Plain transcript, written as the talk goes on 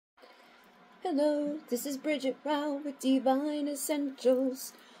Hello, this is Bridget with Divine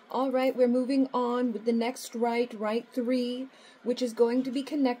Essentials. Alright, we're moving on with the next Rite, Rite 3, which is going to be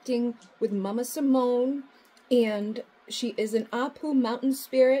connecting with Mama Simone, and she is an Apu mountain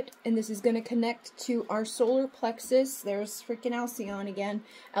spirit, and this is going to connect to our solar plexus. There's freaking Alcyon again.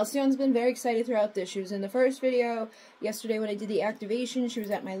 Alcyon's been very excited throughout this. She was in the first video. Yesterday when I did the activation, she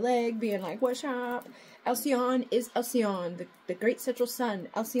was at my leg being like, what's up? Alcyon is Alcyon, the great central sun.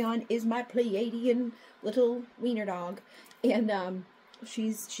 Alcyon is my Pleiadian little wiener dog. And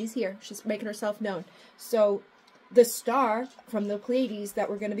she's here. She's making herself known. So the star from the Pleiades that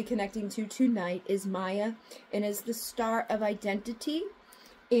we're going to be connecting to tonight is Maia, and is the star of identity.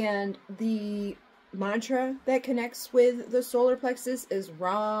 And the mantra that connects with the solar plexus is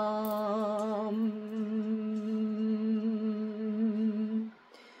Ram.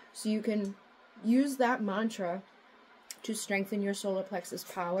 So you can use that mantra to strengthen your solar plexus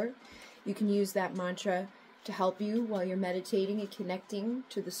power. You can use that mantra to help you while you're meditating and connecting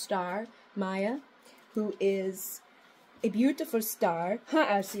to the star, Maia, who is a beautiful star.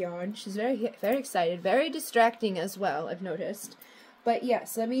 Alcyon. She's very excited. Very distracting as well, I've noticed. But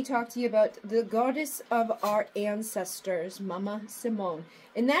yes, let me talk to you about the goddess of our ancestors, Mama Simone.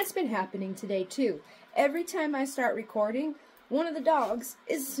 And that's been happening today too. Every time I start recording, one of the dogs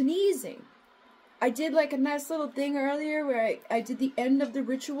is sneezing. I did like a nice little thing earlier where I did the end of the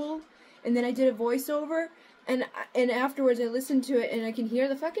ritual, and then I did a voiceover, and afterwards I listened to it, and I can hear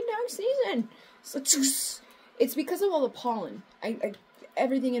the fucking dog sneezing. So it's because of all the pollen.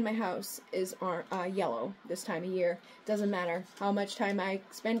 Everything in my house is yellow this time of year. Doesn't matter how much time I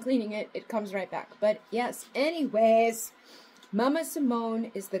spend cleaning it, it comes right back. But yes, anyways, Mama Simone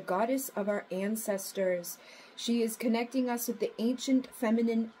is the goddess of our ancestors. She is connecting us with the ancient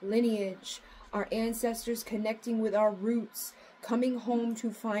feminine lineage. Our ancestors connecting with our roots, coming home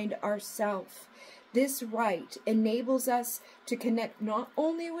to find ourself. This rite enables us to connect not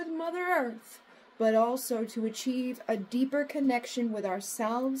only with Mother Earth, but also to achieve a deeper connection with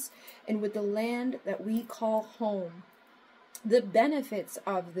ourselves and with the land that we call home. The benefits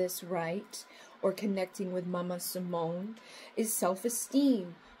of this rite, or connecting with Mama Simone, is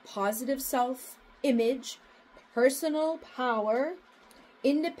self-esteem, positive self-image, personal power,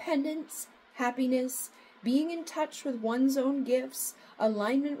 independence, happiness, being in touch with one's own gifts,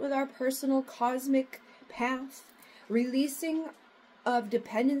 alignment with our personal cosmic path, releasing of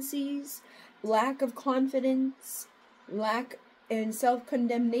dependencies, lack of confidence, lack and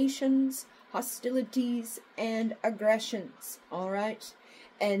self-condemnations, hostilities, and aggressions. Alright?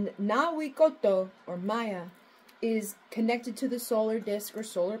 And Nawi Qoto, or Maia, is connected to the solar disk or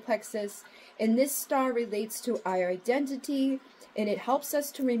solar plexus, and this star relates to our identity, and it helps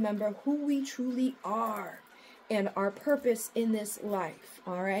us to remember who we truly are and our purpose in this life.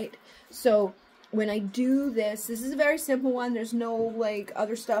 Alright? So when I do this is a very simple one. There's no like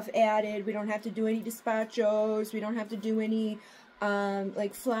other stuff added. We don't have to do any despachos. We don't have to do any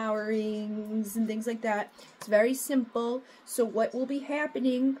like flowerings and things like that. It's very simple. So what will be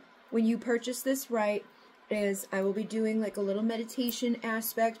happening when you purchase this rite is I will be doing like a little meditation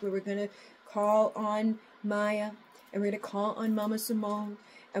aspect where we're going to call on Maia, and we're going to call on Mama Simone,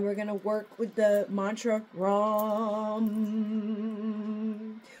 and we're going to work with the mantra Ram.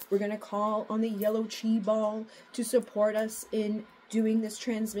 We're going to call on the yellow chi ball to support us in doing this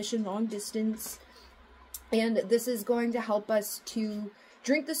transmission long distance. And this is going to help us to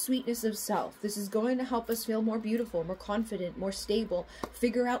drink the sweetness of self. This is going to help us feel more beautiful, more confident, more stable,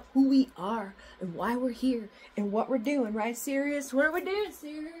 figure out who we are and why we're here and what we're doing, right, Sirius? What are we doing,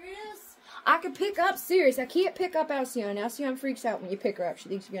 Sirius? I can pick up Sirius. I can't pick up Alcyon. Alcyon freaks out when you pick her up. She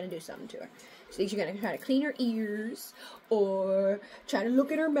thinks you're going to do something to her. She thinks you're going to try to clean her ears, or try to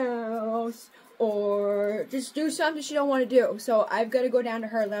look at her mouth, or just do something she don't want to do. So I've got to go down to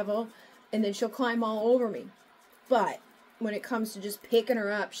her level, and then she'll climb all over me. But when it comes to just picking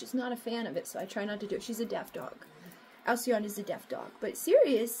her up, she's not a fan of it, so I try not to do it. She's a deaf dog. Alcyon is a deaf dog. But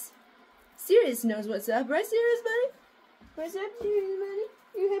Sirius knows what's up. Right, Sirius, buddy? What's up, Sirius, buddy?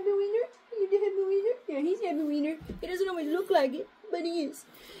 You happy wiener? You happy wiener? Yeah, he's happy wiener. He doesn't always look like it, but he is.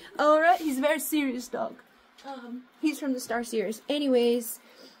 Alright, he's a very serious dog. He's from the star Sirius. Anyways,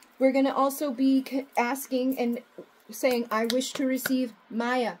 we're going to also be asking and saying, I wish to receive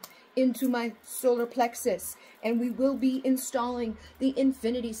Maia into my solar plexus. And we will be installing the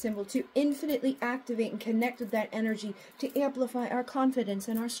infinity symbol to infinitely activate and connect with that energy to amplify our confidence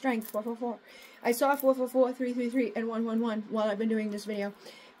and our strength. 444. I saw 444, 333, and 111 while I've been doing this video.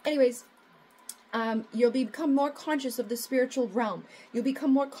 Anyways, You'll become more conscious of the spiritual realm. You'll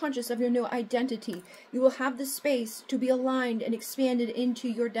become more conscious of your new identity. You will have the space to be aligned and expanded into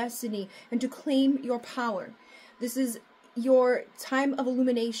your destiny and to claim your power. This is your time of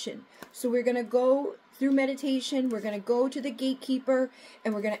illumination. So we're going to go through meditation. We're going to go to the gatekeeper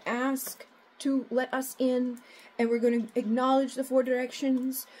and we're going to ask to let us in. And we're going to acknowledge the 4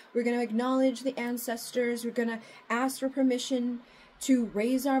 directions. We're going to acknowledge the ancestors. We're going to ask for permission to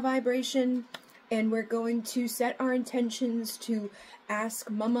raise our vibration. And we're going to set our intentions to ask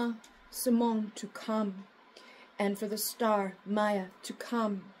Mama Simone to come. And for the star, Maia, to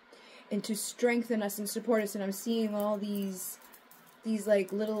come. And to strengthen us and support us. And I'm seeing all these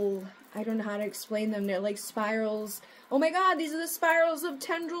like little, I don't know how to explain them. They're like spirals. Oh my God, these are the spirals of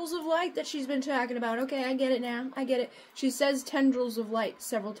tendrils of light that she's been talking about. Okay, I get it now. I get it. She says tendrils of light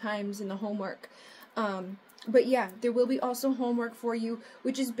several times in the homework. But yeah, there will be also homework for you,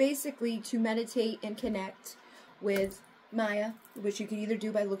 which is basically to meditate and connect with Maia, which you can either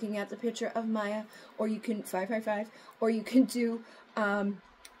do by looking at the picture of Maia, or you can, 555, or you can do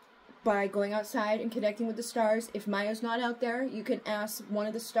by going outside and connecting with the stars. If Maia's not out there, you can ask one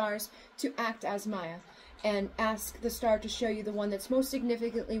of the stars to act as Maia, and ask the star to show you the one that's most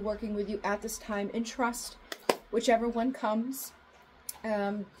significantly working with you at this time, and trust whichever one comes.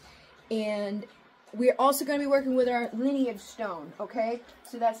 And we're also going to be working with our lineage stone, okay?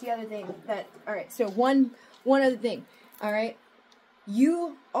 So that's the other thing. Alright, so one other thing, alright?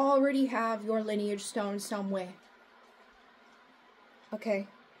 You already have your lineage stone somewhere, okay?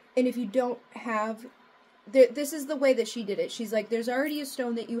 And if you don't have, this is the way that she did it. She's like, there's already a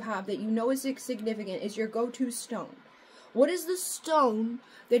stone that you have that you know is significant, is your go-to stone. What is the stone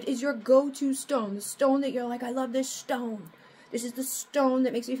that is your go-to stone? The stone that you're like, I love this stone. This is the stone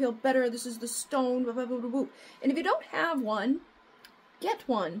that makes me feel better. This is the stone, blah, blah, blah, blah, blah. And if you don't have one, get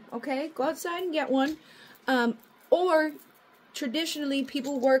one, okay? Go outside and get one. Or, traditionally,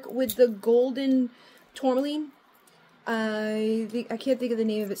 people work with the golden tourmaline. I can't think of the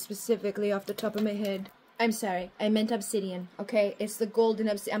name of it specifically off the top of my head. I'm sorry, I meant obsidian, okay? It's the golden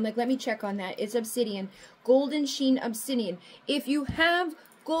obsidian. I'm like, let me check on that. It's obsidian. Golden sheen obsidian. If you have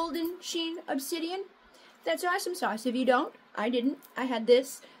golden sheen obsidian, that's awesome sauce. If you don't, I didn't. I had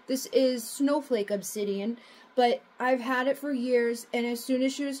this. This is snowflake obsidian, but I've had it for years, and as soon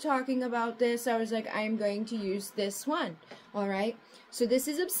as she was talking about this, I was like, I'm going to use this one, alright? So this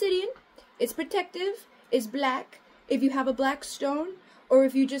is obsidian. It's protective. It's black. If you have a black stone, or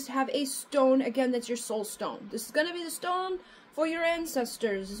if you just have a stone, again, that's your soul stone. This is going to be the stone for your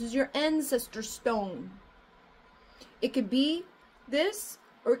ancestors. This is your ancestor stone. It could be this,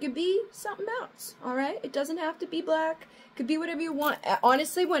 or it could be something else, alright? It doesn't have to be black. It could be whatever you want.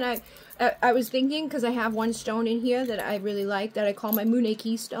 Honestly, when I was thinking, because I have one stone in here that I really like, that I call my Mune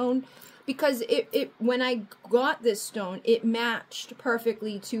Key stone, because when I got this stone, it matched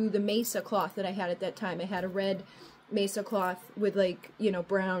perfectly to the mesa cloth that I had at that time. I had a red mesa cloth with, like, you know,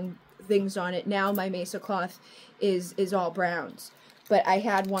 brown things on it. Now my mesa cloth is all browns. But I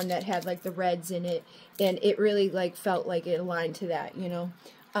had one that had, like, the reds in it, and it really, like, felt like it aligned to that, you know.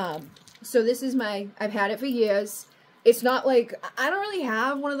 So this is I've had it for years. It's not like, I don't really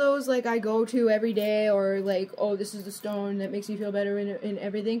have one of those, like, I go to every day, or, like, oh, this is the stone that makes me feel better in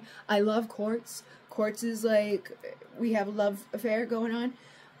everything. I love quartz. Quartz is, like, we have a love affair going on.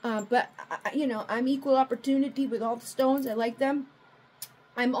 But, you know, I'm equal opportunity with all the stones. I like them.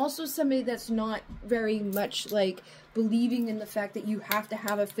 I'm also somebody that's not very much, like, believing in the fact that you have to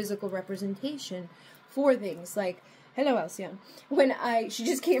have a physical representation for things. Like, hello, Alcyon. She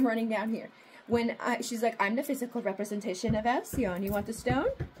just came running down here. She's like, I'm the physical representation of Alcyon. You want the stone?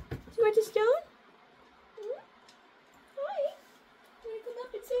 Do you want the stone? Hi. Can you come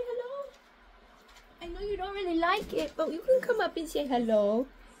up and say hello? I know you don't really like it, but you can come up and say hello.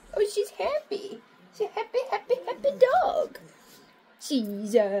 Oh, she's happy. She's a happy, happy, happy dog.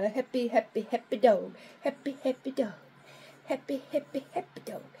 She's a happy, happy, happy dog. Happy, happy dog. Happy, happy, happy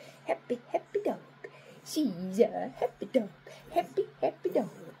dog. Happy, happy dog. She's a happy dog. Happy, happy dog.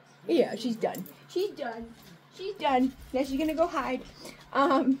 Yeah, she's done. She's done. She's done. Now she's gonna go hide.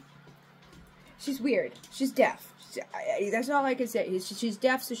 She's weird. She's deaf. That's all I can say. She's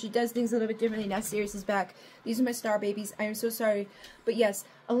deaf, so she does things a little bit differently. Now Sirius is back. These are my star babies. I am so sorry. But yes,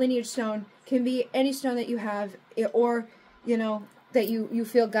 a lineage stone can be any stone that you have, or, you know, that you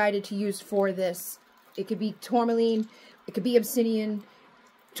feel guided to use for this. It could be tourmaline. It could be obsidian.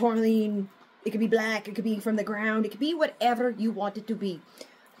 Tourmaline. It could be black. It could be from the ground. It could be whatever you want it to be.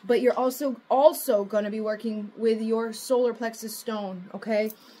 But you're also going to be working with your solar plexus stone,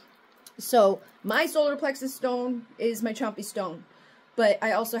 okay? So, my solar plexus stone is my chompy stone. But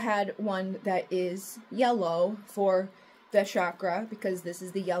I also had one that is yellow for the chakra, because this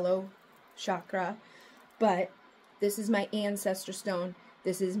is the yellow chakra. But this is my ancestor stone.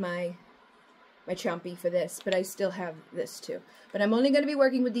 This is my champy for this, but I still have this too. But I'm only going to be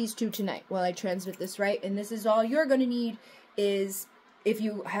working with these two tonight while I transmit this, right? And this is all you're going to need is, if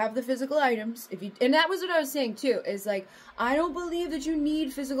you have the physical items, and that was what I was saying too, is like, I don't believe that you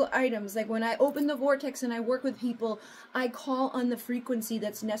need physical items. Like when I open the vortex and I work with people, I call on the frequency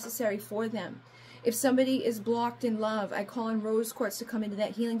that's necessary for them. If somebody is blocked in love, I call on rose quartz to come into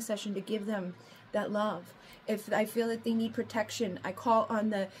that healing session to give them that love. If I feel that they need protection, I call on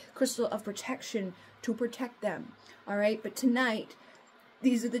the crystal of protection to protect them. All right, but tonight,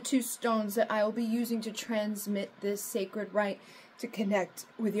 these are the two stones that I will be using to transmit this sacred rite to connect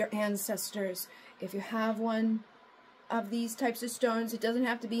with your ancestors. If you have one of these types of stones, it doesn't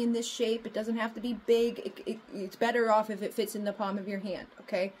have to be in this shape. It doesn't have to be big. It's better off if it fits in the palm of your hand,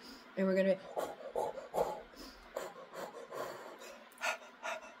 okay? And we're going to...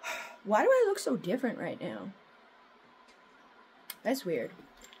 Why do I look so different right now? That's weird.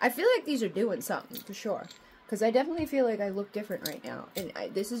 I feel like these are doing something, for sure. Because I definitely feel like I look different right now. And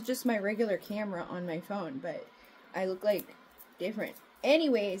this is just my regular camera on my phone, but I look like different.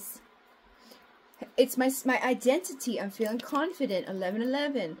 Anyways, it's my identity. I'm feeling confident.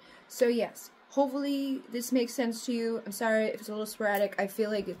 11/11. So yes, hopefully this makes sense to you. I'm sorry if it's a little sporadic. I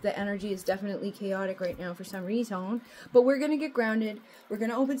feel like the energy is definitely chaotic right now for some reason. But we're going to get grounded. We're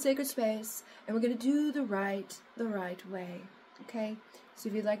going to open sacred space. And we're going to do the right way. Okay? So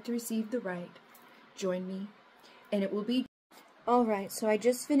if you'd like to receive the rite, join me. And it will be... Alright, so I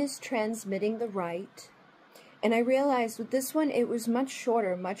just finished transmitting the rite. And I realized with this one, it was much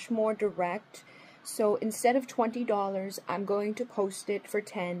shorter, much more direct. So instead of $20, I'm going to post it for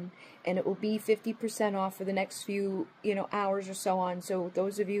 $10, and it will be 50% off for the next few, hours or so on. So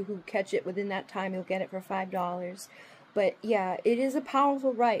those of you who catch it within that time, you'll get it for $5. But yeah, it is a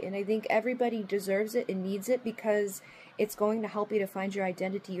powerful rite, and I think everybody deserves it and needs it, because it's going to help you to find your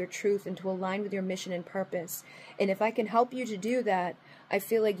identity, your truth, and to align with your mission and purpose. And if I can help you to do that, I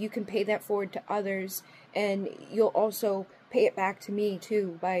feel like you can pay that forward to others, and you'll also pay it back to me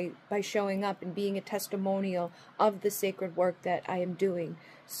too by showing up and being a testimonial of the sacred work that I am doing.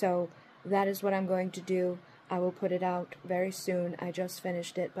 So that is what I'm going to do. I will put it out very soon. I just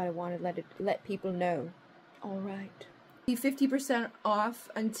finished it, but I want to let people know. All right. Be 50% off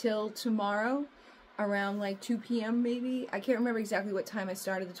until tomorrow, around like 2 p.m. maybe. I can't remember exactly what time I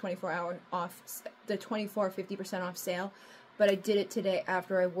started the 24-hour off, the 50% off sale, but I did it today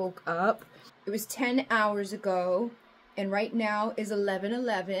after I woke up. It was 10 hours ago, and right now is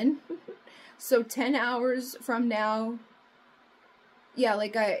 11:11. So 10 hours from now, yeah,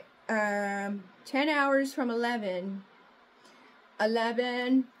 like 10 hours from 11,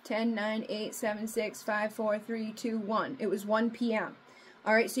 10, 9, 8, 7, 6, 5, 4, 3, 2, 1. It was 1 p.m.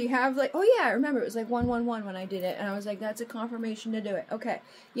 All right, so you have like, oh yeah, I remember it was like 111 when I did it, and I was like, that's a confirmation to do it. Okay,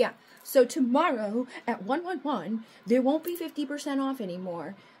 yeah. So tomorrow at 111, there won't be 50% off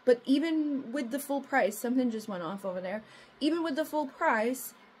anymore. But even with the full price, something just went off over there. Even with the full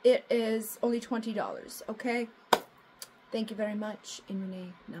price, it is only $20. Okay. Thank you very much, and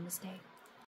Renee, namaste.